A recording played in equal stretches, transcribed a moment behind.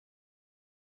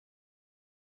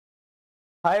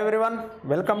Hi everyone,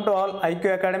 welcome to all IQ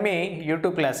Academy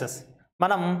YouTube classes.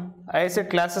 మనం Icet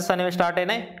classes అనేవి start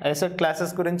అయినాయి. Icet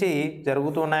classes గురించి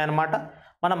జరుగుతూ ఉన్నాయి అన్నమాట.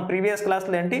 మనం ప్రీవియస్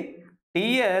క్లాస్లో ఏంటి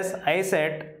TS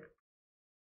Icet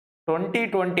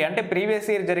 2020 అంటే ప్రీవియస్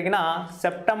ఇయర్ జరిగిన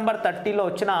సెప్టెంబర్ 30లో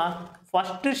వచ్చిన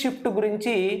ఫస్ట్ షిఫ్ట్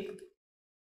గురించి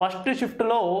ఫస్ట్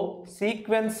షిఫ్ట్లో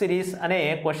సీక్వెన్స్ సిరీస్ అనే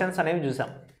క్వశ్చన్స్ అనేవి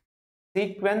చూసాం.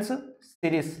 సీక్వెన్స్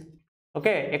సిరీస్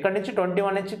ఓకే, ఇక్కడ నుంచి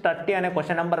 21 నుంచి 30 అనే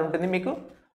క్వశ్చన్ నెంబర్ ఉంటుంది. మీకు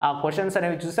ఆ క్వశ్చన్స్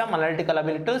అనేవి చూసాం. అనలిటికల్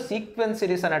అబిలిటీ సీక్వెన్స్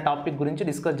సిరీస్ అనే టాపిక్ గురించి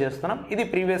డిస్కస్ చేస్తున్నాం. ఇది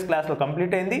ప్రీవియస్ క్లాస్లో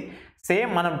కంప్లీట్ అయింది.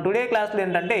 సేమ్ మనం టుడే క్లాస్లో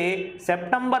ఏంటంటే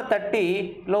సెప్టెంబర్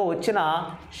 30లో వచ్చిన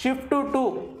షిఫ్ట్ 2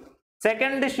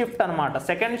 సెకండ్ షిఫ్ట్ అనమాట.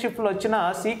 సెకండ్ షిఫ్ట్లో వచ్చిన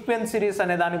సీక్వెన్స్ సిరీస్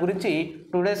అనే దాని గురించి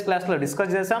టుడేస్ క్లాస్లో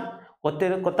డిస్కస్ చేసాం.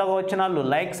 కొత్తగా వచ్చిన వాళ్ళు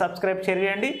లైక్ సబ్స్క్రైబ్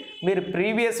చేయండి. మీరు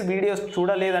ప్రీవియస్ వీడియోస్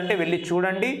చూడలేదంటే వెళ్ళి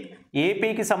చూడండి.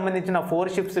 ఏపీకి సంబంధించిన 4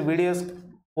 షిఫ్ట్స్ వీడియోస్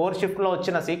 4 షిఫ్ట్లో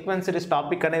వచ్చిన సీక్వెన్స్ సిరీస్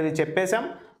టాపిక్ అనేది చెప్పేశాం.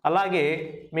 అలాగే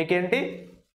మీకేంటి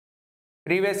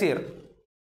ప్రీవియస్ ఇయర్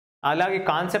అలాగే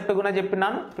కాన్సెప్ట్ కూడా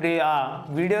చెప్పినాను. ఆ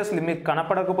వీడియోస్ మీకు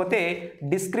కనపడకపోతే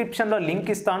డిస్క్రిప్షన్లో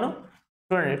లింక్ ఇస్తాను.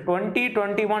 చూడండి,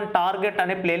 2021 టార్గెట్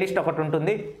అనే ప్లేలిస్ట్ ఒకటి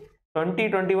ఉంటుంది.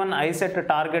 2021 ఐసెట్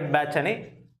టార్గెట్ బ్యాచ్ అని.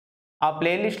 ఆ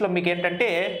ప్లేలిస్ట్లో మీకు ఏంటంటే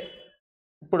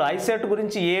ఇప్పుడు ఐసెట్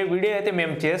గురించి ఏ వీడియో అయితే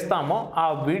మేము చేస్తామో ఆ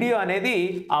వీడియో అనేది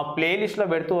ఆ ప్లేలిస్ట్లో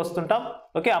పెడుతూ వస్తుంటాం.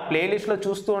 ఓకే, ఆ ప్లేలిస్ట్లో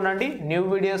చూస్తూ ఉండండి. న్యూ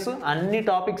వీడియోస్ అన్ని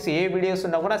టాపిక్స్ ఏ వీడియోస్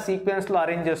ఉన్నా కూడా సీక్వెన్స్లో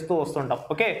అరేంజ్ చేస్తూ వస్తుంటాం.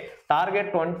 ఓకే, టార్గెట్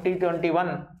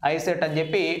 2021 ఐసెట్ అని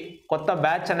చెప్పి కొత్త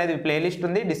బ్యాచ్ అనేది ప్లేలిస్ట్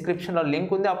ఉంది. డిస్క్రిప్షన్లో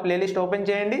లింక్ ఉంది. ఆ ప్లేలిస్ట్ ఓపెన్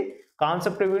చేయండి.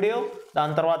 కాన్సెప్ట్ వీడియో,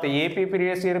 దాని తర్వాత AP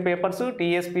previous year papers,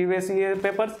 TS previous year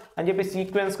papers అని చెప్పి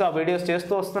సీక్వెన్స్గా వీడియోస్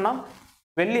చేస్తూ వస్తున్నాం.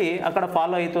 వెళ్ళి అక్కడ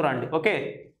ఫాలో అవుతూ రండి. ఓకే,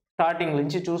 స్టార్టింగ్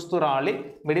నుంచి చూస్తూ రావాలి.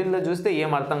 మిడిల్లో చూస్తే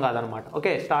ఏం అర్థం కాదనమాట.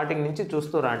 ఓకే, స్టార్టింగ్ నుంచి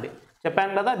చూస్తూ రండి.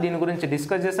 చెప్పాను కదా, దీని గురించి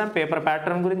డిస్కస్ చేసాం. పేపర్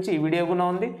ప్యాటర్న్ గురించి ఈ వీడియో కూడా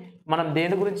ఉంది. మనం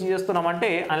దేని గురించి చేస్తున్నామంటే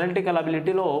అనలిటికల్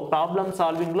అబిలిటీలో ప్రాబ్లమ్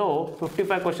సాల్వింగ్లో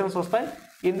 55 క్వశ్చన్స్ వస్తాయి.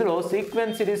 ఇందులో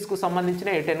సీక్వెన్స్ సిరీస్కు సంబంధించిన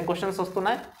 10 క్వశ్చన్స్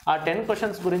వస్తున్నాయి. ఆ 10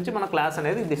 క్వశ్చన్స్ గురించి మన క్లాస్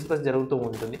అనేది డిస్కస్ జరుగుతూ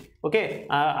ఉంటుంది. ఓకే,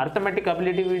 అర్థమెటిక్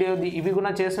అబిలిటీ వీడియో ఇవి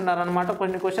కూడా చేస్తున్నారనమాట.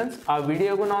 కొన్ని క్వశ్చన్స్ ఆ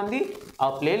వీడియో కూడా ఉంది. ఆ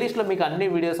ప్లేలిస్ట్లో మీకు అన్ని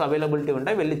వీడియోస్ అవైలబిలిటీ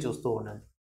ఉంటాయి. వెళ్ళి చూస్తూ ఉండండి.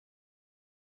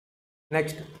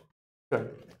 నెక్స్ట్ చూడండి,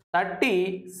 30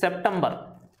 సెప్టెంబర్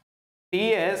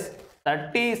టీఎస్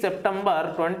 30 సెప్టెంబర్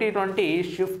 2020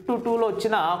 షిఫ్ట్ 2లో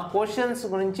వచ్చిన క్వశ్చన్స్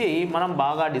గురించి మనం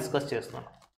బాగా డిస్కస్ చేస్తున్నాం.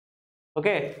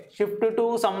 ఓకే, షిఫ్ట్ 2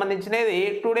 సంబంధించినది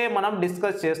టుడే మనం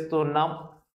డిస్కస్ చేస్తున్నాం.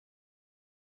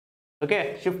 Okay,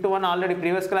 shift 1 already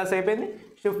previous class అయిపోయింది.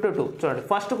 షిఫ్ట్ 2 చూడండి,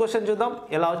 ఫస్ట్ క్వశ్చన్ చూద్దాం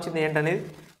ఎలా వచ్చింది ఏంటనేది.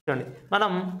 చూడండి,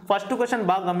 మనం ఫస్ట్ క్వశ్చన్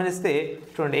బాగా గమనిస్తే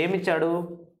చూడండి ఏమి ఇచ్చాడు.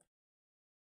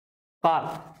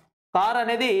 కార్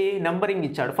అనేది నెంబరింగ్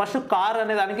ఇచ్చాడు. ఫస్ట్ కార్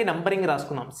అనే దానికి నెంబరింగ్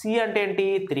రాసుకున్నాం. సి అంటే ఏంటి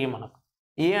 3 మనకు,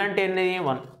 ఏ అంటే ఏంటి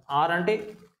 1, ఆర్ అంటే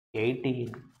 18.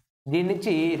 దీని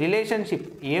నుంచి రిలేషన్షిప్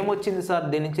ఏమొచ్చింది సార్?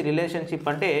 దీని నుంచి రిలేషన్షిప్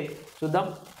అంటే చూద్దాం.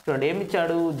 చూడండి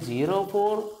ఏమిచ్చాడు,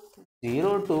 04,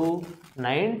 02,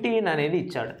 19 అనేది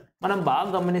ఇచ్చాడు. మనం బాగా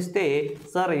గమనిస్తే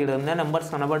సార్ ఇక్కడ ఉన్న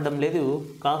నెంబర్స్ కనబడడం లేదు.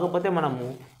 కాకపోతే మనము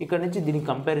ఇక్కడ నుంచి దీనికి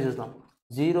కంపేర్ చేద్దాం.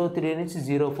 03 నుంచి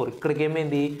 04 ఇక్కడికి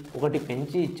ఏమైంది, ఒకటి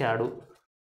పెంచి ఇచ్చాడు.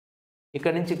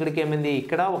 ఇక్కడ నుంచి ఇక్కడికి ఏమైంది,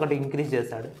 ఇక్కడ ఒకటి ఇంక్రీజ్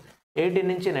చేశాడు. 18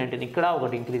 నుంచి 19 ఇక్కడ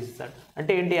ఒకటి ఇంక్రీజ్ చేశాడు.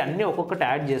 అంటే ఏంటి, అన్నీ ఒక్కొక్కటి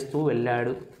యాడ్ చేస్తూ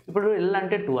వెళ్ళాడు. ఇప్పుడు ఎల్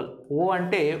అంటే 12, ఓ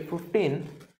అంటే 15,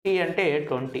 టీ అంటే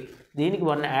 20. దీనికి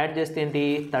 1 యాడ్ చేస్తే ఏంటి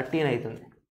 13 అవుతుంది.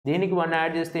 దీనికి 1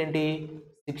 యాడ్ చేస్తే ఏంటి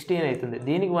 16 అవుతుంది.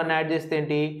 దీనికి 1 యాడ్ చేస్తే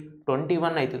ఏంటి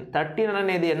 21 అవుతుంది. 13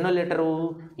 అనేది ఎన్నో లెటరు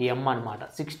ఎం అనమాట.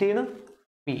 16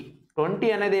 పి, 20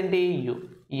 అనేది ఏంటి యు.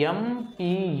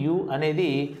 ఎంపియు అనేది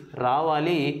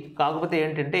రావాలి. కాకపోతే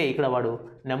ఏంటంటే ఇక్కడ వాడు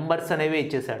నెంబర్స్ అనేవి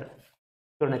ఇచ్చేసాడు.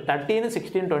 చూడండి, 13,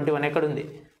 16, 21 ఎక్కడుంది,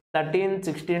 13,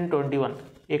 16, 21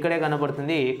 ఇక్కడే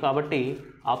కనబడుతుంది. కాబట్టి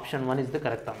option 1 is the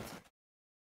correct answer.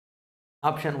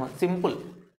 Option 1 simple.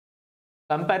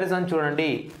 Comparison చూడండి,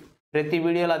 ప్రతి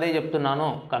వీడియోలో అదే చెప్తున్నాను.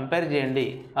 కంపేర్ చేయండి,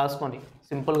 రాసుకోండి.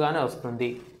 సింపుల్గానే వస్తుంది.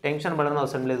 టెన్షన్ పడని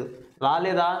అవసరం లేదు.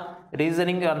 రాలేదా,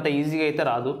 రీజనింగ్ అంత ఈజీగా అయితే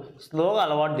రాదు. స్లోగా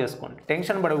అలవాటు చేసుకోండి.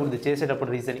 టెన్షన్ పడకూడదు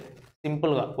చేసేటప్పుడు. రీజనింగ్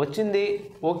సింపుల్గా వచ్చింది,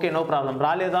 ఓకే నో ప్రాబ్లం.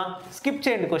 రాలేదా స్కిప్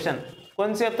చేయండి క్వశ్చన్.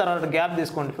 కొంతసేపు తర్వాత గ్యాప్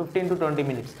తీసుకోండి, 15 to 20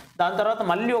 minutes. దాని తర్వాత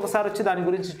మళ్ళీ ఒకసారి వచ్చి దాని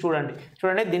గురించి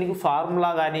చూడండి. దీనికి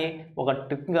ఫార్ములా కానీ ఒక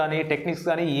ట్రిక్ కానీ టెక్నిక్స్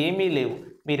కానీ ఏమీ లేవు.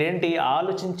 మీరేంటి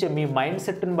ఆలోచించే మీ మైండ్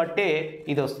సెట్ని బట్టే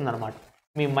ఇది వస్తుందన్నమాట.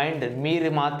 మీ మైండ్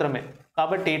మీరు మాత్రమే.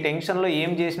 కాబట్టి టెన్షన్లో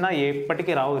ఏం చేసినా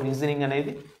ఎప్పటికీ రావు. రీజనింగ్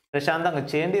అనేది ప్రశాంతంగా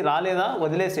చేయండి. రాలేదా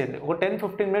వదిలేసేయండి. ఒక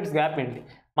 10-15 minutes గ్యాప్ ఇవ్వండి.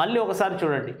 మళ్ళీ ఒకసారి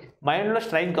చూడండి. మైండ్లో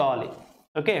స్ట్రైక్ కావాలి.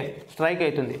 ఓకే, స్ట్రైక్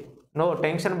అవుతుంది. నో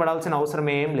టెన్షన్ పడాల్సిన అవసరం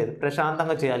ఏం లేదు.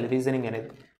 ప్రశాంతంగా చేయాలి రీజనింగ్ అనేది.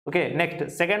 ఓకే, నెక్స్ట్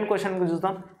సెకండ్ క్వశ్చన్కి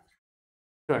చూద్దాం.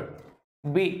 చూడండి,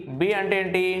 బి అంటే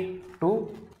ఏంటి 2,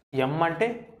 ఎం అంటే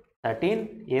 13,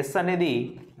 ఎస్ అనేది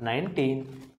 19,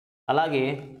 అలాగే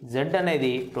జెడ్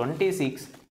అనేది 26,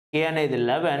 కే అనేది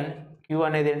 11, క్యూ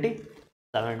అనేది ఏంటి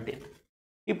 17.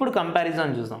 ఇప్పుడు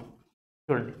కంపారిజన్ చూద్దాం.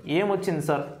 చూడండి ఏమొచ్చింది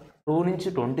సార్, 2 నుంచి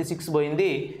 26 పోయింది,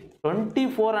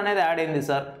 24 అనేది యాడ్ అయింది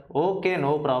sir. Okay,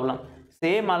 no problem.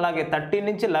 Same అలాగే 13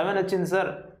 నుంచి 11 వచ్చింది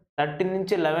సార్. 13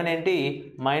 నుంచి 11 ఏంటి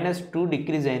 -2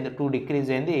 డిక్రీజ్ అయింది, 2 డిక్రీజ్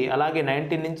అయింది. అలాగే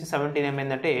 19 నుంచి 17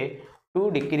 ఏమైందంటే 2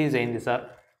 డిక్రీజ్ అయింది సార్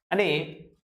అని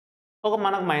ఒక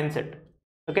మనకు మైండ్ సెట్.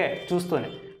 ఓకే, చూస్తూనే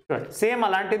చూడండి. సేమ్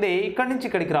అలాంటిది ఇక్కడి నుంచి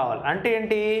ఇక్కడికి రావాలి అంటే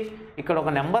ఏంటి, ఇక్కడ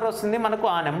ఒక నెంబర్ వస్తుంది మనకు,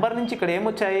 ఆ నెంబర్ నుంచి ఇక్కడ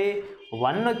ఏమొచ్చాయి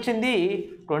 1 వచ్చింది,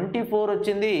 24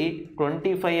 వచ్చింది,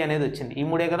 25 అనేది వచ్చింది. ఈ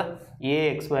మూడే కదా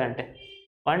AXY అంటే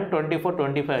 1, 24,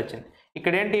 25 వచ్చింది.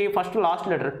 ఇక్కడ ఏంటి ఫస్ట్ లాస్ట్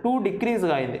లెటర్ 2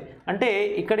 డిక్రీజ్గా అయింది అంటే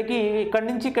ఇక్కడికి ఇక్కడి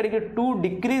నుంచి ఇక్కడికి 2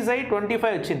 డిక్రీజ్ అయ్యి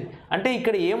 25 వచ్చింది. అంటే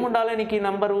ఇక్కడ ఏముండాలి నీకు ఈ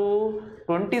నెంబరు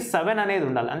 27 అనేది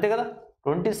ఉండాలి అంతే కదా.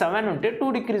 27 ఉంటే 2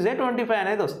 డిక్రీజ్ అయ్యి 25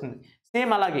 అనేది వస్తుంది.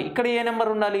 సేమ్ అలాగే ఇక్కడ ఏ నెంబర్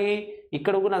ఉండాలి,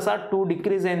 ఇక్కడ కూడా సార్ 2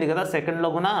 డిక్రీజ్ అయింది కదా సెకండ్లో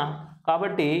కూడా,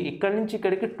 కాబట్టి ఇక్కడ నుంచి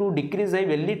ఇక్కడికి 2 డిక్రీజ్ అయ్యి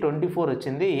వెళ్ళి 24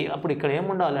 వచ్చింది. అప్పుడు ఇక్కడ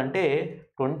ఏముండాలంటే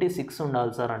 26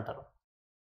 ఉండాలి సార్ అంటారు.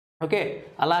 ఓకే,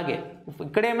 అలాగే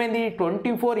ఇక్కడ ఏమైంది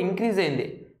 24 ఇంక్రీజ్ అయింది,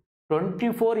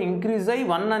 24 ఇంక్రీజ్ అయ్యి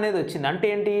 1 అనేది వచ్చింది. అంటే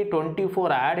ఏంటి 24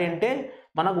 యాడ్ అంటే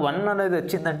మనకు 1 అనేది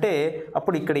వచ్చిందంటే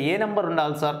అప్పుడు ఇక్కడ ఏ నెంబర్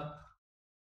ఉండాలి సార్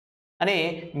అని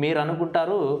మీరు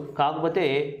అనుకుంటారు. కాకపోతే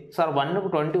సార్ 1కు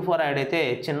 24 యాడ్ అయితే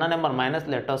చిన్న నెంబర్ మైనస్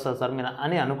లెట్ వస్తుంది సార్ మీరు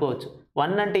అని అనుకోవచ్చు.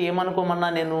 1 అంటే ఏమనుకోమన్నా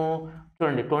నేను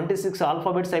చూడండి 26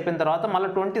 ఆల్ఫాబెట్స్ అయిపోయిన తర్వాత మళ్ళీ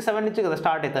 27 నుంచి కదా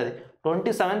స్టార్ట్ అవుతుంది.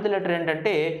 27th లెటర్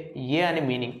ఏంటంటే ఏ అని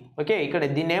మీనింగ్. ఓకే,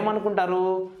 ఇక్కడ దీన్ని ఏమనుకుంటారు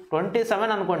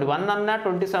 27 అనుకోండి, 1 అన్నా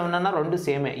 27 అన్నా రెండు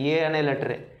సేమే, ఏ అనే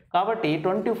లెటరే. కాబట్టి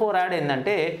 24 యాడ్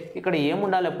అయిందంటే ఇక్కడ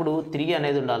ఏముండాలి అప్పుడు 3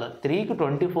 అనేది ఉండాలి. 3కి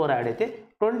 24 యాడ్ అయితే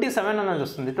 27 అనేది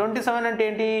వస్తుంది. 27 అంటే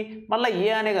ఏంటి మళ్ళీ ఏ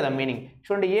అనే కదా మీనింగ్.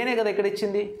 చూడండి ఏనే కదా ఇక్కడ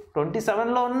ఇచ్చింది,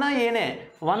 27లో ఉన్న ఏనే,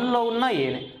 1లో ఉన్న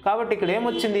ఏనే. కాబట్టి ఇక్కడ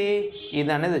ఏమొచ్చింది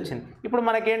ఇది అనేది వచ్చింది. ఇప్పుడు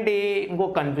మనకేంటి ఇంకో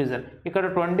కన్ఫ్యూజన్, ఇక్కడ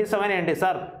 27 ఏంటి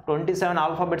సార్ 27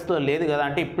 ఆల్ఫాబెట్స్లో లేదు కదా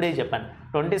అంటే ఇప్పుడే చెప్పాను.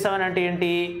 27 అంటే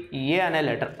ఏంటి ఏ అనే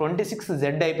లెటర్, 26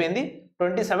 జెడ్ అయిపోయింది,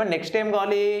 27 నెక్స్ట్ టైం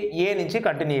కావాలి ఏ నుంచి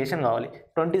కంటిన్యూయేషన్ కావాలి.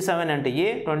 27 అంటే ఏ,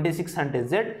 26 అంటే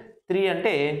జెడ్, 3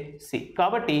 అంటే సి.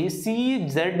 కాబట్టి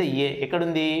CZA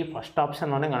ఎక్కడుంది ఫస్ట్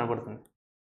ఆప్షన్లోనే కనబడుతుంది.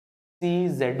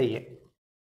 CZA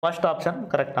first option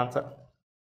correct answer.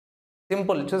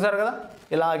 Simple, చూసారు కదా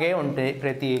ఇలాగే ఉంటాయి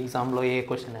ప్రతి ఎగ్జామ్లో ఏ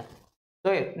question.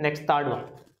 So next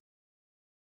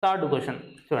third question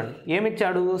చూడండి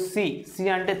ఏమిచ్చాడు, సి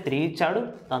అంటే 3 ఇచ్చాడు,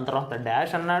 దాని తర్వాత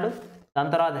డాష్ అన్నాడు,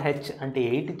 దాని తర్వాత హెచ్ అంటే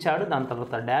 8 ఇచ్చాడు, దాని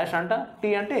తర్వాత డాష్ అంట, టీ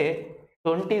అంటే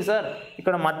 20 సార్.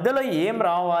 ఇక్కడ మధ్యలో ఏం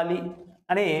రావాలి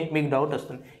అని మీకు డౌట్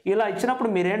వస్తుంది. ఇలా ఇచ్చినప్పుడు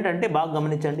మీరేంటంటే బాగా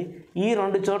గమనించండి, ఈ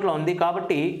 2 చోట్ల ఉంది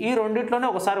కాబట్టి ఈ రెండిట్లోనే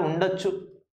ఒకసారి ఉండొచ్చు.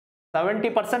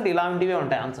 70% ఇలాంటివే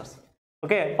ఉంటాయి ఆన్సర్స్.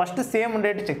 ఓకే, ఫస్ట్ సేమ్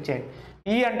ఉండేటి చెక్ చేయండి.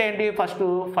 ఈ అంటే ఏంటి ఫస్ట్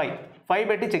 5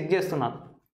 పెట్టి చెక్ చేస్తున్నాను.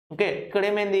 ఓకే, ఇక్కడ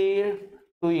ఏమైంది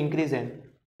 2 ఇంక్రీజ్ అయింది,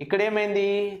 ఇక్కడ ఏమైంది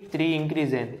 3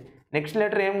 ఇంక్రీజ్ అయింది. నెక్స్ట్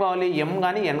లెటర్ ఏం కావాలి ఎం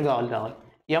కానీ ఎన్ రావాలి.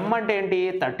 ఎం అంటే ఏంటి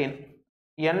 13,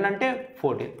 ఎన్ అంటే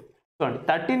 14. చూడండి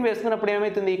 13 వేసుకున్నప్పుడు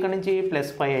ఏమవుతుంది ఇక్కడ నుంచి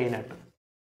 +5 అయినట్టు,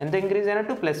 ఎంత ఇంక్రీజ్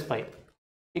అయినట్టు +5.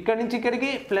 ఇక్కడ నుంచి ఇక్కడికి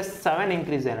 +7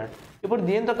 ఇంక్రీజ్ అయినట్టు. ఇప్పుడు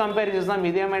దీంతో కంపేర్ చేద్దాం,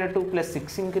 ఇది ఏమైనట్టు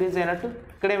 +6 ఇంక్రీజ్ అయినట్టు,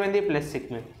 ఇక్కడ ఏమైంది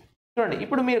 +6. చూడండి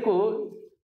ఇప్పుడు మీకు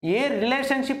ఏ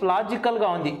రిలేషన్షిప్ లాజికల్గా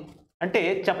ఉంది అంటే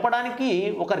చెప్పడానికి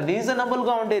ఒక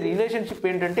రీజనబుల్గా ఉండే రిలేషన్షిప్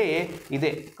ఏంటంటే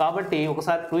ఇదే. కాబట్టి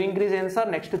ఒకసారి 2 ఇంక్రీజ్ అయింది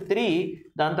సార్, నెక్స్ట్ 3,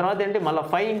 దాని తర్వాత ఏంటి మళ్ళీ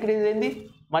 5 ఇంక్రీజ్ అయింది,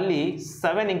 మళ్ళీ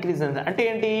 7 ఇంక్రీజ్ అయింది. అంటే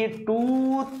ఏంటి 2,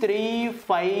 3,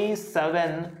 5,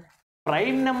 7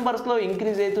 ప్రైమ్ నెంబర్స్లో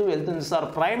ఇంక్రీజ్ అవుతూ వెళ్తుంది సార్.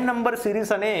 ప్రైమ్ నెంబర్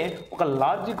సిరీస్ అనే ఒక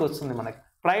లాజిక్ వస్తుంది మనకి.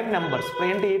 ప్రైమ్ నెంబర్స్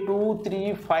ఏంటి 2, 3,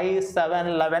 5, 7,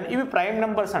 11 ఇవి ప్రైమ్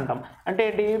నెంబర్స్ అంటాం. అంటే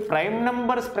ఏంటి ప్రైమ్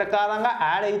నెంబర్స్ ప్రకారంగా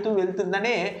యాడ్ అవుతూ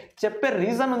వెళ్తుందనే చెప్పే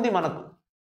రీజన్ ఉంది మనకు.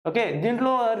 ఓకే,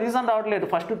 దీంట్లో రీజన్ రావట్లేదు.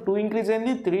 ఫస్ట్ 2 ఇంక్రీజ్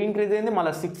అయింది, 3 ఇంక్రీజ్ అయింది,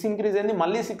 మళ్ళీ 6 ఇంక్రీజ్ అయింది,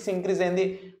 మళ్ళీ 6 ఇంక్రీజ్ అయింది.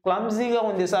 క్లమ్జీగా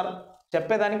ఉంది సార్,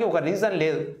 చెప్పేదానికి ఒక రీజన్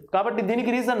లేదు. కాబట్టి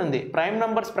దీనికి రీజన్ ఉంది, ప్రైమ్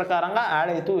నెంబర్స్ ప్రకారంగా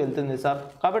యాడ్ అవుతూ వెళ్తుంది సార్.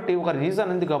 కాబట్టి ఒక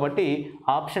రీజన్ ఉంది. కాబట్టి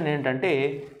ఆప్షన్ ఏంటంటే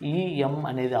ఈఎం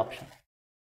అనేది option.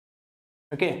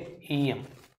 Okay, EM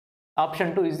option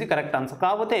 2 is the correct answer.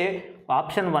 కాకపోతే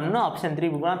ఆప్షన్ 1, ఆప్షన్ 3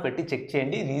 కూడా పెట్టి చెక్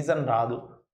చేయండి, రీజన్ రాదు.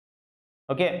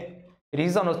 ఓకే,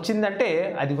 రీజన్ వచ్చిందంటే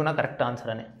అది కూడా కరెక్ట్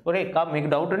ఆన్సర్ అని. ఓకే, మీకు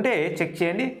డౌట్ ఉంటే చెక్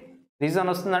చేయండి,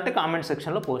 రీజన్ వస్తుందంటే కామెంట్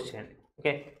సెక్షన్లో పోస్ట్ చేయండి.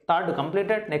 Okay, third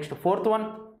completed. Next 4th one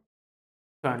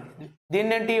చూడండి,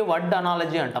 దీన్ని ఏంటి వర్డ్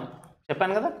అనాలజీ అంటాం.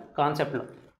 చెప్పాను కదా కాన్సెప్ట్లో,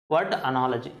 వర్డ్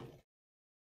అనాలజీ.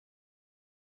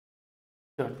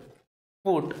 చూడండి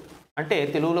ఫుట్ అంటే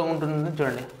తెలుగులో ఉంటుంది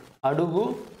చూడండి, అడుగు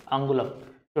అంగుళం.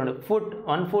 చూడండి ఫుట్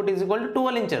 1 foot =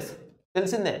 12 inches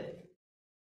తెలిసిందే.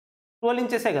 12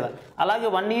 ఇంచెసే కదా. అలాగే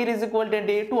 1 ఇయర్ ఈజ్ ఈక్వల్ టు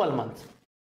ఏంటి 12 మంత్స్.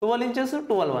 12 inches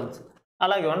 12 months.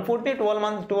 అలాగే 140 12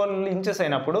 మంత్స్ 12 ఇంచెస్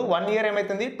అయినప్పుడు 1 ఇయర్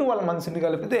ఏమవుతుంది 12 మంత్స్ని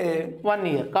కలిపితే 1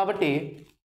 ఇయర్. కాబట్టి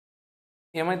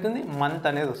ఏమవుతుంది మంత్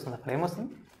అనేది వస్తుంది. అక్కడ ఏమొస్తుంది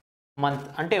మంత్.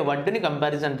 అంటే వడ్డీని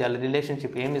కంపారిజన్ చేయాలి.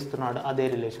 రిలేషన్షిప్ ఏమి ఇస్తున్నాడు అదే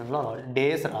రిలేషన్లో రావాలి.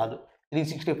 డేస్ రాదు,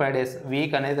 365 డేస్.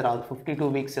 వీక్ అనేది రాదు, 52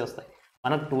 వీక్స్ వస్తాయి.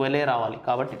 మనకు 12 రావాలి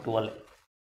కాబట్టి 12.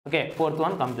 Okay, 4th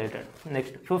one completed.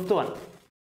 Next 5th one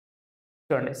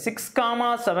చూడండి.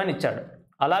 6,7 ఇచ్చాడు.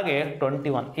 అలాగే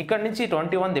 21. ఇక్కడ నుంచి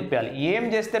 21 తెప్పాలి. ఏం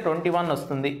చేస్తే 21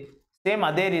 వస్తుంది? సేమ్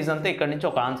అదే రీజన్తో ఇక్కడ నుంచి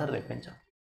ఒక ఆన్సర్ తెప్పించాం.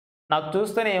 నాకు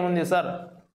చూస్తేనే ఏముంది సార్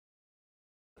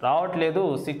రావట్లేదు,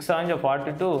 6 7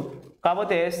 42.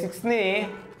 కాకపోతే 6ని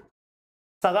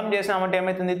సగం చేసినామంటే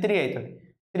ఏమవుతుంది 3 అవుతుంది.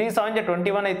 3 7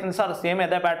 21 అవుతుంది సార్. సేమ్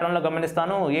అదే ప్యాటర్న్లో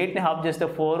గమనిస్తాను. 8ని హాఫ్ చేస్తే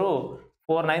 4,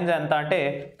 4 9 ఎంత అంటే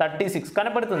 36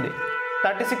 కనపడుతుంది.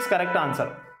 36 కరెక్ట్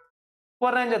ఆన్సర్.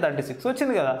 4 9 36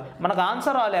 వచ్చింది కదా. మనకు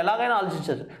ఆన్సర్ వాళ్ళు ఎలాగైనా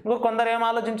ఆలోచించవచ్చు. ఇంకో కొందరు ఏం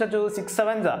ఆలోచించవచ్చు 6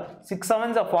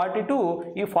 7 42.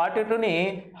 ఈ 42ని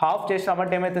హాఫ్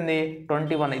చేసినామంటే ఏమవుతుంది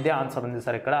 21. ఇదే ఆన్సర్ ఉంది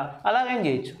సార్ ఇక్కడ. అలాగేం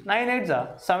చేయొచ్చు. 9 8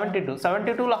 72.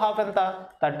 72లో హాఫ్ ఎంత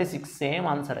 36. Same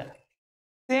ఆన్సరే,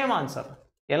 same answer.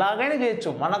 ఎలాగైనా చేయొచ్చు,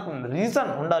 మనకు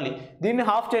రీజన్ ఉండాలి. దీన్ని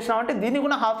హాఫ్ చేసినామంటే దీన్ని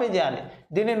కూడా హాఫే చేయాలి.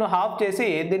 దీన్ని నువ్వు హాఫ్ చేసి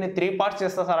దీన్ని 3 పార్ట్స్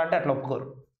చేస్తా సార్ అంటే అట్లా ఒప్పుకోరు.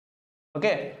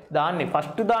 ఓకే, దాన్ని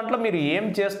ఫస్ట్ దాంట్లో మీరు ఏం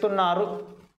చేస్తున్నారు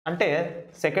అంటే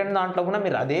సెకండ్ దాంట్లో కూడా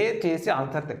మీరు అదే చేసి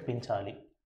ఆన్సర్ తెప్పించాలి.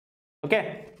 Okay,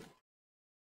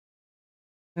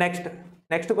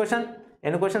 next question.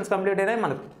 ఎన్ని క్వశ్చన్స్ కంప్లీట్ అయినాయి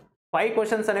మనకు? 5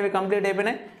 క్వశ్చన్స్ అనేవి కంప్లీట్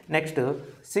అయిపోయినాయి. నెక్స్ట్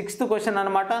 6th క్వశ్చన్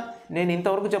అనమాట. నేను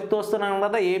ఇంతవరకు చెప్తూ వస్తున్నాను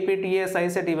కదా APTS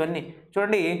ICET ఇవన్నీ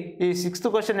చూడండి. ఈ 6th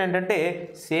క్వశ్చన్ ఏంటంటే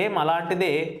సేమ్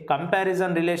అలాంటిదే,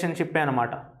 కంపారిజన్ రిలేషన్షిప్పే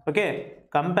అనమాట. Okay,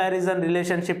 comparison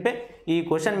రిలేషన్షిప్పే. ఈ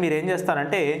క్వశ్చన్ మీరు ఏం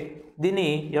చేస్తారంటే దీని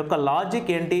యొక్క లాజిక్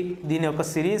ఏంటి, దీని యొక్క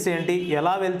సిరీస్ ఏంటి,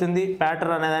 ఎలా వెళ్తుంది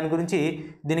ప్యాటర్న్ అనే దాని గురించి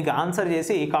దీనికి ఆన్సర్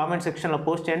చేసి కామెంట్ సెక్షన్లో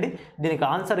పోస్ట్ చేయండి. దీనికి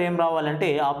ఆన్సర్ ఏం రావాలంటే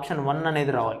ఆప్షన్ 1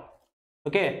 అనేది రావాలి.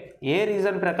 ఓకే, ఏ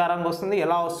రీజన్ ప్రకారంగా వస్తుంది,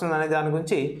 ఎలా వస్తుంది అనే దాని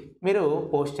గురించి మీరు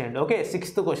పోస్ట్ చేయండి. Okay,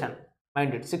 6th question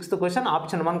minded. 6th question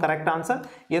option 1 correct answer.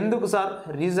 ఎందుకు సార్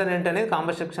రీజన్ ఏంటి అనేది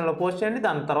కామెంట్ సెక్షన్లో పోస్ట్ చేయండి.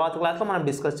 దాని తర్వాత క్లాస్లో మనం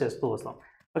డిస్కస్ చేస్తూ వస్తాం.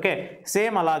 ఓకే,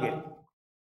 సేమ్ అలాగే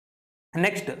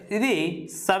నెక్స్ట్ ఇది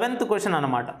 7th క్వశ్చన్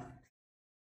అనమాట.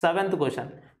 7th క్వశ్చన్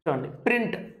చూడండి.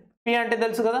 ప్రింట్ P అంటే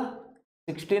తెలుసు కదా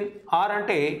 16, R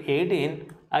అంటే 18,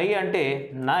 I అంటే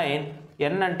 9,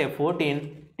 N అంటే 14,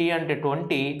 T అంటే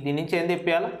 20. దీని నుంచి ఏం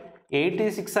తెప్పాలి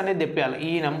 86 అనేది తెప్పాలి.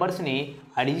 ఈ నెంబర్స్ని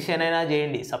అడిషన్ అయినా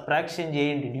చేయండి, సబ్ట్రాక్షన్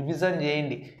చేయండి, డివిజన్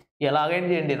చేయండి, ఎలాగైనా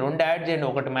చేయండి, 2 యాడ్ చేయండి,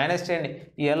 1 మైనస్ చేయండి.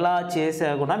 ఎలా చేసా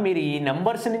కూడా మీరు ఈ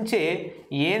నెంబర్స్ నుంచే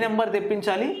ఏ నెంబర్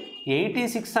తెప్పించాలి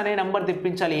 86 అనే నెంబర్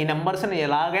తెప్పించాలి. ఈ నెంబర్స్ని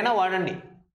ఎలాగైనా వాడండి,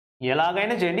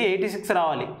 ఎలాగైనా చేయండి, 86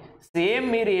 రావాలి. సేమ్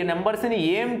మీరు ఈ నెంబర్స్ని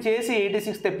ఏం చేసి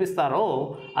 86 తెప్పిస్తారో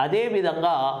అదే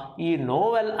విధంగా ఈ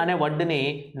నోవెల్ అనే వర్డ్ని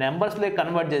నెంబర్స్లోకి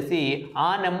కన్వర్ట్ చేసి ఆ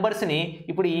నెంబర్స్ని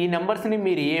ఇప్పుడు ఈ నెంబర్స్ని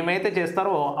మీరు ఏమైతే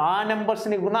చేస్తారో ఆ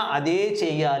నెంబర్స్ని కూడా అదే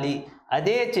చేయాలి.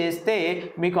 అదే చేస్తే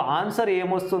మీకు ఆన్సర్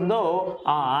ఏమొస్తుందో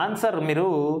ఆ ఆన్సర్ మీరు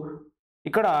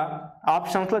ఇక్కడ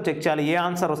ఆప్షన్స్లో చెక్ చేయాలి ఏ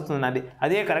ఆన్సర్ వస్తుందండి.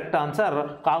 అదే కరెక్ట్ ఆన్సర్.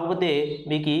 కాకపోతే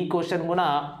మీకు ఈ క్వశ్చన్ కూడా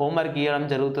హోంవర్క్ ఇవ్వడం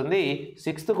జరుగుతుంది.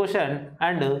 6th question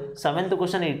and 7th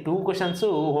question ఈ 2 క్వశ్చన్స్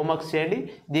హోంవర్క్స్ చేయండి.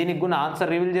 దీనికి కూడా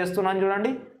ఆన్సర్ రివీల్ చేస్తున్నాను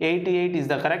చూడండి. 88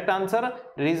 is the correct answer.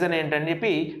 Reason ఏంటని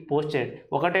చెప్పి పోస్ట్ చేయండి.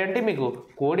 ఒకటేంటి మీకు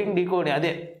కోడింగ్ డీకోడింగ్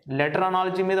అదే లెటర్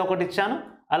అనాలజీ మీద ఒకటి ఇచ్చాను.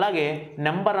 అలాగే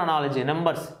నెంబర్ అనాలజీ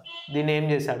నెంబర్స్ దీన్ని ఏం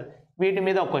చేశాడు వీటి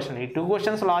మీద ఒక క్వశ్చన్. ఈ 2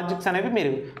 క్వశ్చన్స్ లాజిక్స్ అనేవి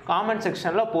మీరు కామెంట్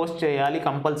సెక్షన్లో పోస్ట్ చేయాలి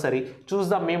కంపల్సరీ.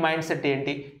 చూద్దాం మీ మైండ్ సెట్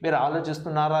ఏంటి, మీరు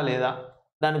ఆలోచిస్తున్నారా లేదా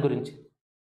దాని గురించి.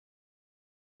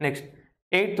 నెక్స్ట్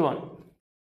 8th వన్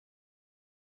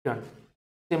చూడండి.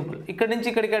 సింపుల్. ఇక్కడి నుంచి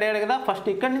ఇక్కడికి అడిగాడు కదా. ఫస్ట్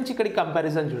ఇక్కడి నుంచి ఇక్కడికి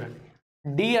కంపారిజన్ చూడండి.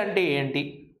 డి అంటే ఏంటి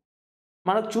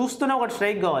మనకు చూస్తూనే ఒకటి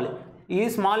స్ట్రైక్ కావాలి. ఈ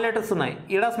స్మాల్ లెటర్స్ ఉన్నాయి,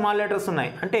 ఇక్కడ స్మాల్ లెటర్స్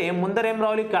ఉన్నాయి అంటే ముందర ఏం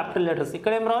రావాలి క్యాపిటల్ లెటర్స్,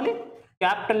 ఇక్కడ ఏం రావాలి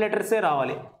క్యాపిటల్ లెటర్సే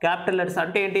రావాలి. క్యాపిటల్ లెటర్స్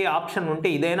అంటే ఏంటి ఆప్షన్ ఉంటే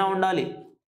ఇదైనా ఉండాలి.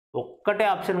 ఒక్కటే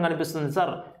ఆప్షన్ కనిపిస్తుంది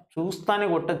సార్ చూస్తానే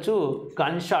కొట్టచ్చు.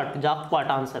 Gun shot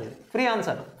jackpot answer. Free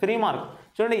answer, free mark.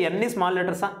 చూడండి ఎన్ని స్మాల్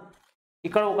లెటర్సా,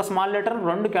 ఇక్కడ ఒక స్మాల్ లెటర్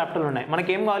 2 క్యాపిటల్ ఉన్నాయి.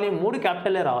 మనకేం కావాలి 3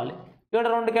 క్యాపిటలే రావాలి. ఇక్కడ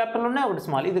 2 క్యాపిటల్ ఉన్నాయి, 1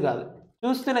 స్మాల్. ఇది కాదు,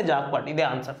 చూస్తేనే జాక్పాట్. ఇదే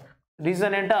ఆన్సర్.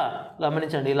 రీజన్ ఏంటా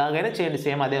గమనించండి. ఇలాగైనా చేయండి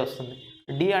సేమ్ అదే వస్తుంది.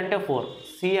 డి అంటే 4,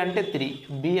 సి అంటే 3,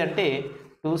 బి అంటే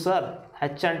 2 సార్,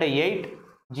 హెచ్ అంటే 8,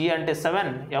 జీ అంటే 7,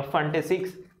 ఎఫ్ అంటే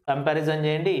 6. కంపారిజన్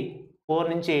చేయండి. 4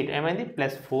 నుంచి 8 ఏమైంది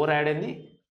 +4 యాడ్ అయింది.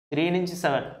 3 నుంచి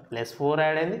 7 +4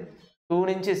 యాడ్ అయింది. 2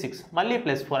 నుంచి 6 మళ్ళీ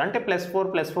 +4 అంటే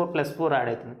 +4 యాడ్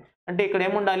అవుతుంది. అంటే ఇక్కడ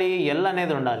ఏముండాలి ఎల్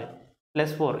అనేది ఉండాలి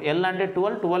 +4. ఎల్ అంటే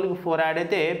 12, 12కి 4 యాడ్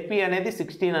అయితే పి అనేది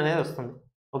 16 అనేది వస్తుంది.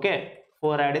 ఓకే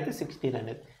 4 యాడ్ అయితే 16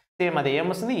 అనేది. సేమ్ అదే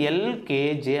ఏమొస్తుంది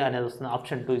ఎల్కేజే అనేది వస్తుంది.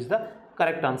 Option 2 is the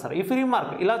correct answer. ఈ ఫ్రీ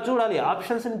మార్క్ ఇలా చూడాలి,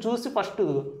 ఆప్షన్స్ని చూసి ఫస్ట్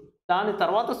దాని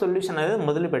తర్వాత సొల్యూషన్ అనేది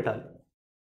మొదలు పెట్టాలి.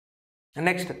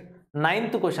 నెక్స్ట్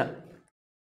 9th క్వశ్చన్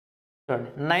చూడండి.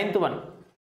 9th వన్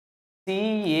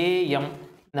CAM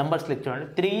నెంబర్స్ లెక్క చూడండి.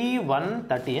 3, 1,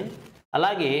 13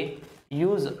 అలాగే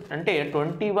యూజ్ అంటే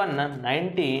 21,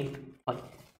 95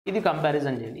 ఇది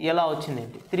కంపారిజన్ చేయండి. ఎలా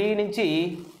వచ్చిందేంటి 3 నుంచి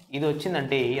ఇది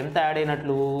వచ్చిందంటే ఎంత యాడ్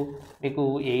అయినట్లు మీకు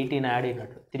 18 యాడ్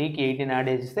అయినట్లు. 3కి 18 యాడ్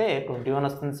చేస్తే 21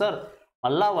 వస్తుంది సార్.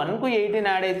 మళ్ళా 1కు 18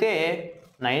 యాడ్ అయితే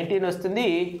 19 వస్తుంది.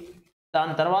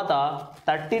 దాని తర్వాత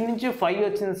 13 నుంచి 5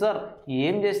 వచ్చింది సార్.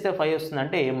 ఏం చేస్తే 5 వస్తుంది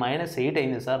అంటే -8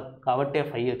 అయింది సార్, కాబట్టి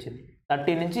 5 వచ్చింది.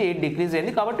 13 నుంచి 8 డిక్రీజ్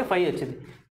అయింది కాబట్టి 5 వచ్చింది.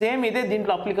 సేమ్ ఇదే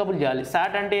దీంట్లో అప్లికబుల్ చేయాలి.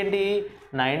 సాట్ అంటే ఏంటి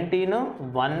 19,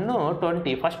 1,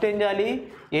 20. ఫస్ట్ ఏం చేయాలి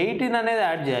 18 అనేది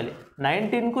యాడ్ చేయాలి.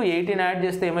 19కు 18 యాడ్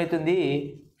చేస్తే ఏమవుతుంది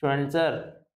చూడండి సార్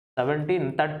 17,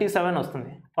 37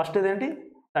 వస్తుంది. ఫస్ట్ ఇదేంటి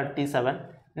 37.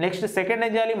 నెక్స్ట్ సెకండ్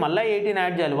ఏం చేయాలి మళ్ళీ 18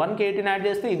 యాడ్ చేయాలి. 1కి 18 యాడ్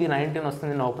చేస్తే ఇది 19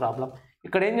 వస్తుంది, నో ప్రాబ్లం.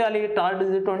 ఇక్కడ ఏం చేయాలి థర్డ్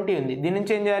 20 ఉంది, దీని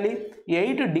నుంచి ఏం చేయాలి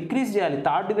 8 డిక్రీజ్ చేయాలి.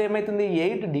 థర్డ్ది ఏమవుతుంది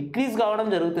 8 డిక్రీజ్ కావడం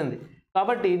జరుగుతుంది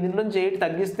కాబట్టి దీంట్లోంచి 8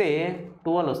 తగ్గిస్తే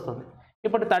 12 వస్తుంది.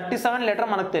 ఇప్పుడు 37 లెటర్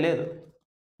మనకు తెలియదు,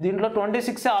 దీంట్లో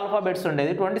 26 ఆల్ఫాబెట్స్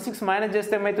ఉండేది. 26 మైనస్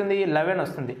చేస్తే ఏమవుతుంది 11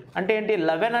 వస్తుంది. అంటే ఏంటి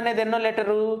 11 అనేది ఎన్నో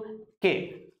లెటరు కే.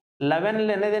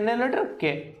 11 అనేది ఎన్నో లెటర్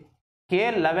కే. కే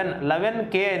 11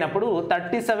 కే అయినప్పుడు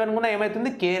 37 కూడా ఏమవుతుంది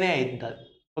కేనే అవుతుంది.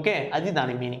 ఓకే, అది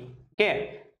దాని మీనింగ్. ఓకే,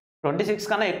 26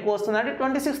 కన్నా ఎక్కువ వస్తుంది అంటే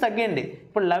 26 తగ్గింది.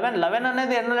 ఇప్పుడు 11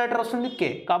 అనేది ఎన్నో లెటర్ వస్తుంది కే,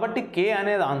 కాబట్టి కే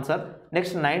అనేది ఆన్సర్.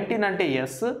 నెక్స్ట్ 19 అంటే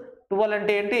ఎస్, 12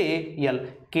 అంటే ఏంటి ఎల్.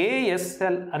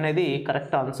 KSL అనేది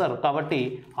కరెక్ట్ ఆన్సర్. కాబట్టి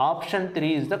option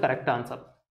 3 is the correct answer.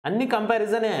 అన్ని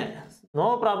కంపారిజనే, నో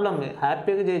ప్రాబ్లం,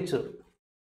 హ్యాపీగా చేయొచ్చు.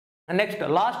 Next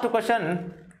last question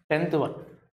 10th one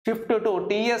shift 2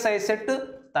 TSI set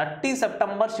 30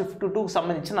 September shift 2కి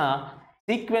సంబంధించిన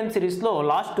సీక్వెన్స్ సిరీస్లో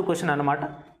లాస్ట్ క్వశ్చన్ అనమాట.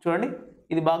 చూడండి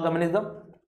ఇది బాగా గమనిద్దాం.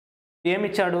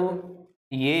 ఏమిచ్చాడు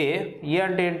ఏ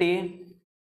అంటే ఏంటి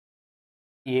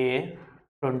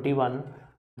A21,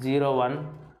 01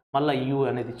 మళ్ళీ U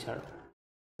అనేది ఇచ్చాడు.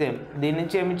 సేమ్ దీని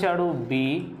నుంచి ఏమిచ్చాడు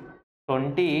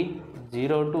B20,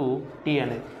 02, T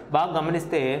అనేది. బాగా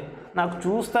గమనిస్తే నాకు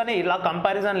చూస్తానే ఇలా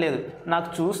కంపారిజన్ లేదు, నాకు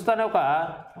చూస్తానే ఒక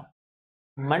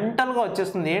మెంటల్గా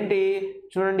వచ్చేస్తుంది. ఏంటి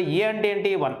చూడండి ఏ అంటే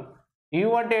ఏంటి 1, U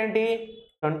అంటే ఏంటి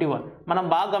 21. మనం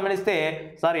బాగా గమనిస్తే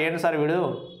సార్ ఏంటి సార్ వీడు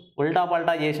ఉల్టా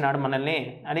పల్టా చేసినాడు మనల్ని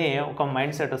అని ఒక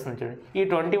మైండ్ సెట్ వస్తుంది. చూడండి ఈ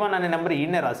 21 అనే నెంబర్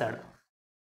ఈయనే రాశాడు,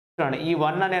 చూడండి ఈ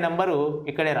 1 అనే నెంబరు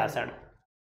ఇక్కడే రాశాడు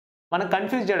మనం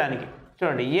కన్ఫ్యూజ్ చేయడానికి.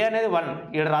 చూడండి ఏ అనేది 1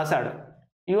 ఇక్కడ రాశాడు,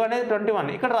 U అనేది 21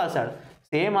 ఇక్కడ రాశాడు.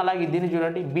 సేమ్ అలాగే దీన్ని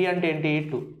చూడండి B అంటే ఏంటి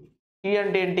 2, T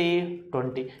అంటే ఏంటి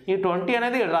 20. ఈ 20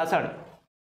 అనేది ఇక్కడ రాశాడు.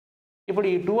 ఇప్పుడు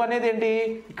ఈ 2 అనేది ఏంటి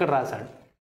ఇక్కడ రాశాడు,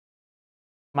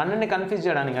 మనల్ని కన్ఫ్యూజ్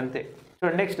చేయడానికి అంతే.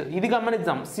 చూడండి నెక్స్ట్ ఇది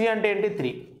గమనిద్దాం. C అంటే ఏంటి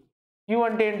 3, U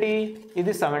అంటే ఏంటి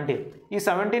ఇది 17. ఈ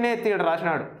 17నే ఎత్తి ఇక్కడ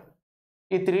రాసినాడు,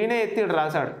 ఈ 3నే ఎత్తి ఇక్కడ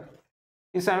రాశాడు,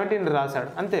 ఈ 17 రాశాడు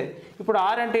అంతే. ఇప్పుడు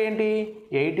R అంటే ఏంటి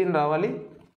 18 రావాలి,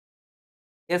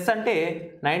 S అంటే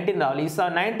 19 రావాలి. ఈ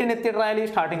 19 ఎత్తి రాయాలి,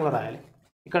 స్టార్టింగ్లో రాయాలి.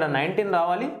 ఇక్కడ 19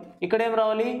 రావాలి, ఇక్కడ ఏం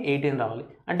రావాలి 18 రావాలి.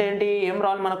 అంటే ఏంటి ఏం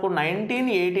రావాలి మనకు 19,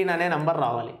 18 అనే నెంబర్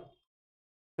రావాలి.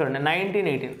 చూడండి 19,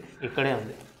 18 ఇక్కడే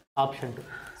ఉంది. Option 2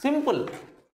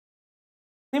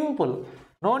 simple,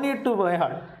 no need to buy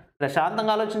hard.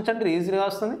 ప్రశాంతంగా ఆలోచించండి, ఈజీగా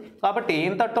వస్తుంది. కాబట్టి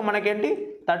ఇంతటితో మనకేంటి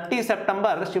 30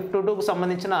 సెప్టెంబర్ షిఫ్ట్ 2కు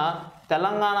సంబంధించిన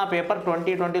తెలంగాణ పేపర్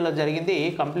 2020లో జరిగింది,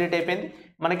 కంప్లీట్ అయిపోయింది.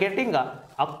 మనకేంటి ఇంకా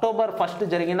అక్టోబర్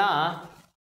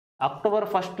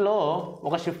 1లో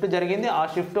ఒక షిఫ్ట్ జరిగింది. ఆ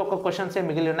షిఫ్ట్ ఒక క్వశ్చన్సే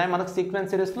మిగిలి ఉన్నాయి మనకు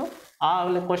సీక్వెన్స్ సిరీస్లో. ఆ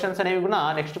క్వశ్చన్స్ అనేవి కూడా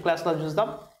నెక్స్ట్ క్లాస్లో చూద్దాం.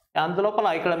 అందులోపల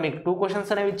ఇక్కడ మీకు 2 క్వశ్చన్స్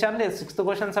అనేవి ఇచ్చాను, 6th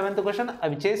క్వశ్చన్ 7th క్వశ్చన్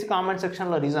అవి చేసి కామెంట్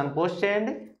సెక్షన్లో రీజన్ పోస్ట్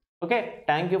చేయండి. Okay,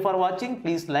 thank you for watching.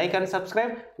 Please like and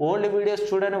subscribe. Old videos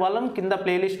చూడని వాళ్ళం కింద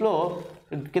ప్లేలిస్ట్లో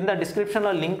కింద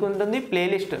డిస్క్రిప్షన్లో లింక్ ఉంటుంది.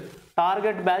 ప్లేలిస్ట్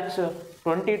టార్గెట్ బ్యాచ్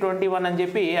 2021 అని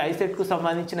చెప్పి ఐసెట్కు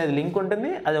సంబంధించినది లింక్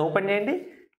ఉంటుంది, అది ఓపెన్ చేయండి.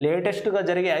 లేటెస్ట్గా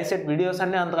జరిగే ఐసెట్ వీడియోస్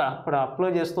అన్నీ అంత అక్కడ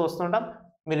అప్లోడ్ చేస్తూ వస్తుంటాం.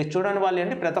 మీరు చూడని వాళ్ళు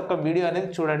ఏంటి ప్రతి ఒక్క వీడియో అనేది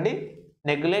చూడండి,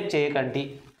 నెగ్లెక్ట్ చేయకండి.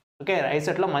 ఓకే,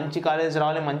 ఐసెట్లో మంచి కాలేజ్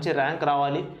రావాలి, మంచి ర్యాంక్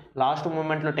రావాలి, లాస్ట్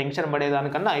మూమెంట్లో టెన్షన్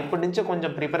పడేదానికన్నా ఇప్పటి నుంచే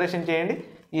కొంచెం ప్రిపరేషన్ చేయండి,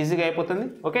 ఈజీగా అయిపోతుంది.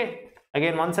 Okay,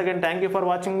 once again thank you for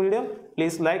watching video.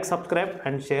 Please like, subscribe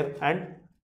and share and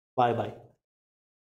bye.